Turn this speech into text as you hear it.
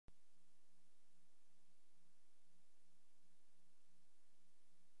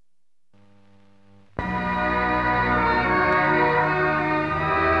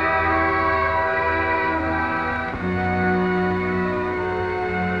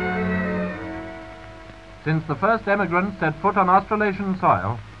Since the first emigrants set foot on Australasian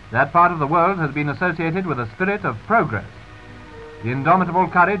soil, that part of the world has been associated with a spirit of progress. The indomitable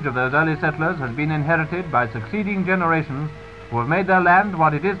courage of those early settlers has been inherited by succeeding generations who have made their land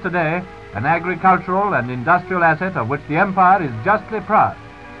what it is today, an agricultural and industrial asset of which the Empire is justly proud.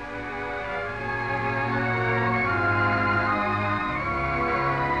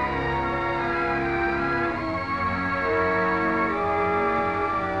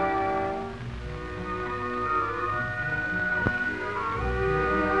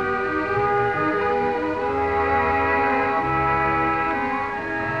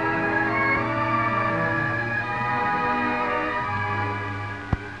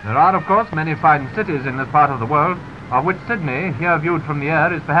 There are, of course, many fine cities in this part of the world, of which Sydney, here viewed from the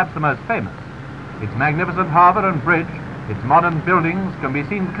air, is perhaps the most famous. Its magnificent harbour and bridge, its modern buildings, can be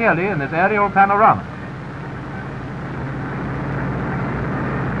seen clearly in this aerial panorama.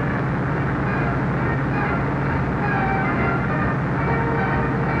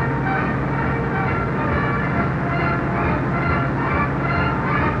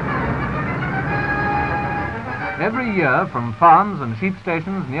 Every year, from farms and sheep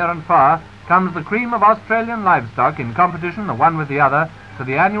stations near and far, comes the cream of Australian livestock in competition the one with the other to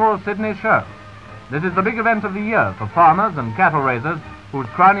the annual Sydney show. This is the big event of the year for farmers and cattle raisers, whose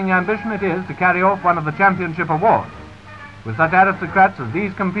crowning ambition it is to carry off one of the championship awards. With such aristocrats as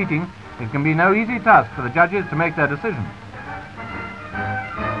these competing, it can be no easy task for the judges to make their decisions.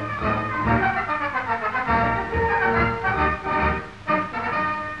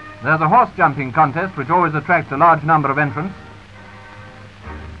 There's a horse jumping contest which always attracts a large number of entrants.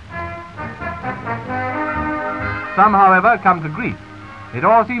 Some, however, come to grief. It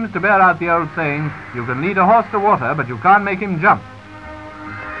all seems to bear out the old saying, you can lead a horse to water, but you can't make him jump.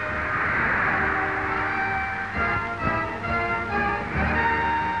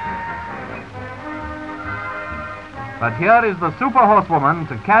 But here is the super horsewoman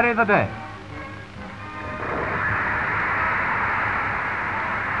to carry the day.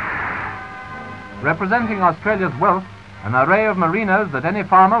 Representing Australia's wealth, an array of Merinos that any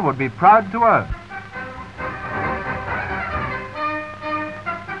farmer would be proud to own.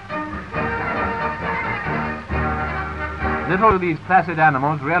 Little do these placid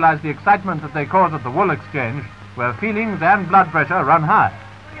animals realize the excitement that they cause at the wool exchange, where feelings and blood pressure run high.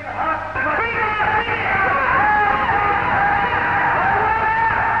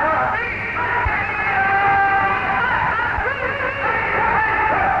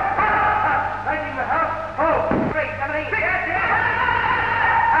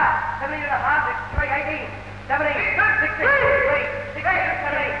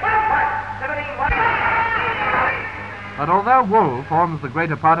 But although wool forms the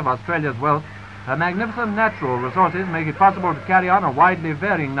greater part of Australia's wealth, her magnificent natural resources make it possible to carry on a widely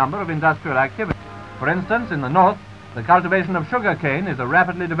varying number of industrial activities. For instance, in the north, the cultivation of sugar cane is a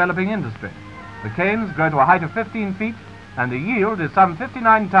rapidly developing industry. The canes grow to a height of 15 feet, and the yield is some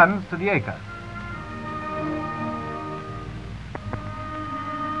 59 tons to the acre.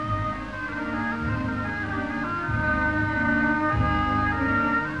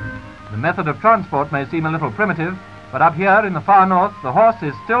 The method of transport may seem a little primitive, but up here in the far north, the horse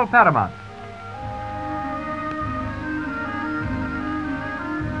is still paramount.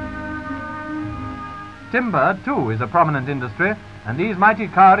 Timber, too, is a prominent industry, and these mighty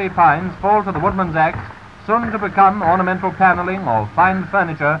cowrie pines fall to the woodman's axe, soon to become ornamental paneling or fine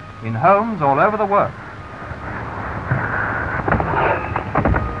furniture in homes all over the world.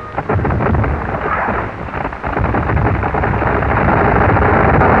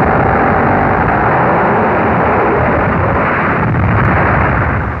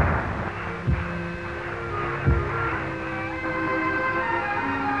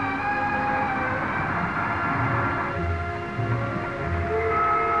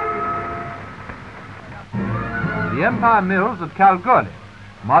 The Empire Mills at Kalgoorlie.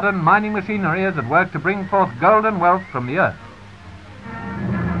 Modern mining machinery is at work to bring forth gold and wealth from the earth.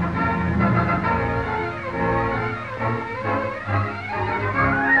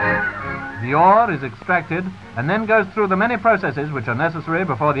 The ore is extracted and then goes through the many processes which are necessary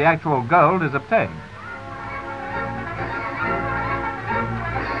before the actual gold is obtained.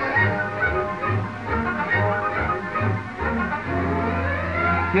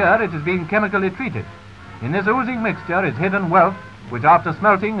 Here it is being chemically treated. In this oozing mixture is hidden wealth, which after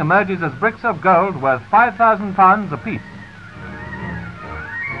smelting emerges as bricks of gold worth 5,000 pounds apiece.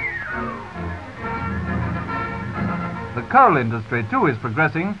 The coal industry too is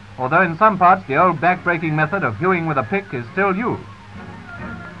progressing, although in some parts the old back-breaking method of hewing with a pick is still used.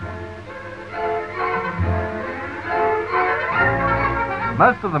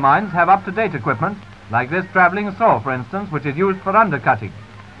 Most of the mines have up-to-date equipment, like this travelling saw, for instance, which is used for undercutting.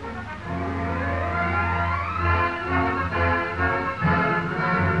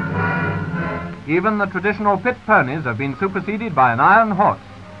 Even the traditional pit ponies have been superseded by an iron horse.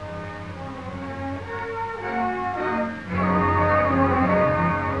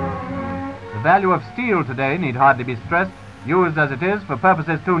 The value of steel today need hardly be stressed, used as it is for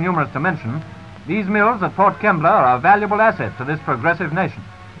purposes too numerous to mention. These mills at Port Kembla are a valuable asset to this progressive nation.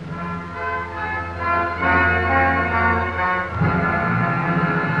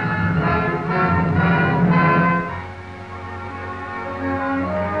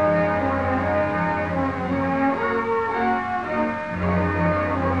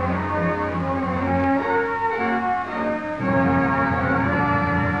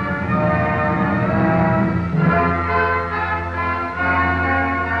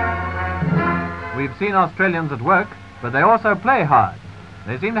 We've seen Australians at work, but they also play hard.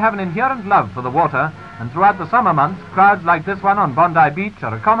 They seem to have an inherent love for the water, and throughout the summer months, crowds like this one on Bondi Beach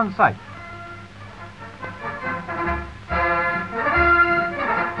are a common sight.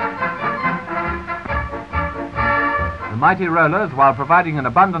 The mighty rollers, while providing an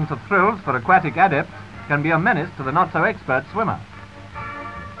abundance of thrills for aquatic adepts, can be a menace to the not-so-expert swimmer.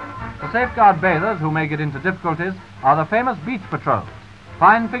 To safeguard bathers who may get into difficulties are the famous beach patrols.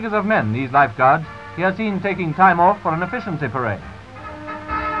 Fine figures of men, these lifeguards, here seen taking time off for an efficiency parade.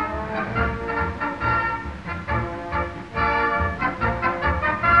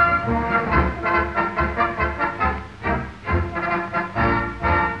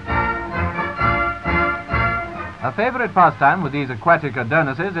 A favourite pastime with these aquatic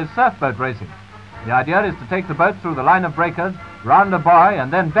Adonises is surfboat racing. The idea is to take the boat through the line of breakers, round a buoy,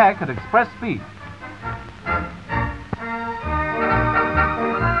 and then back at express speed.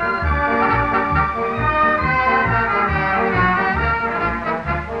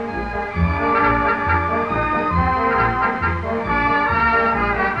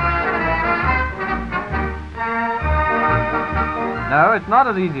 No, it's not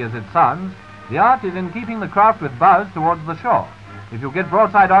as easy as it sounds. The art is in keeping the craft with bows towards the shore. If you get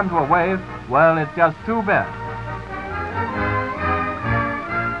broadside onto a wave, well, it's just too bad.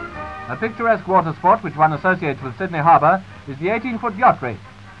 A picturesque water sport which one associates with Sydney Harbour is the 18-foot yacht race.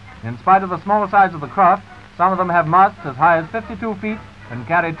 In spite of the small size of the craft, some of them have masts as high as 52 feet and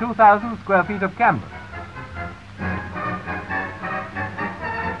carry 2,000 square feet of canvas.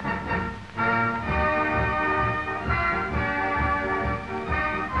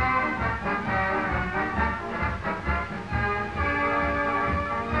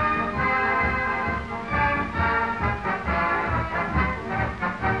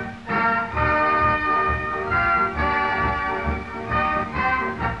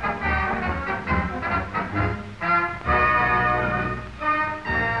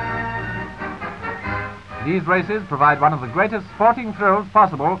 These races provide one of the greatest sporting thrills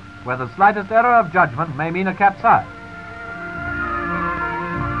possible, where the slightest error of judgment may mean a capsize.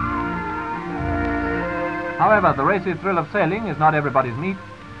 However, the racy thrill of sailing is not everybody's meat.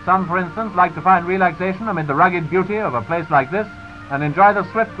 Some, for instance, like to find relaxation amid the rugged beauty of a place like this, and enjoy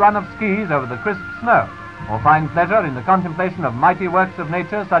the swift run of skis over the crisp snow, or find pleasure in the contemplation of mighty works of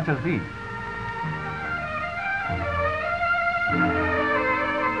nature such as these.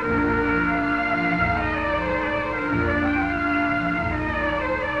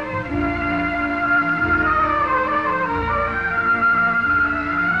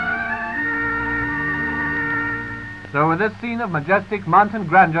 So with this scene of majestic mountain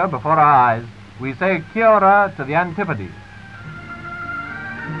grandeur before our eyes, we say kia ora to the Antipodes.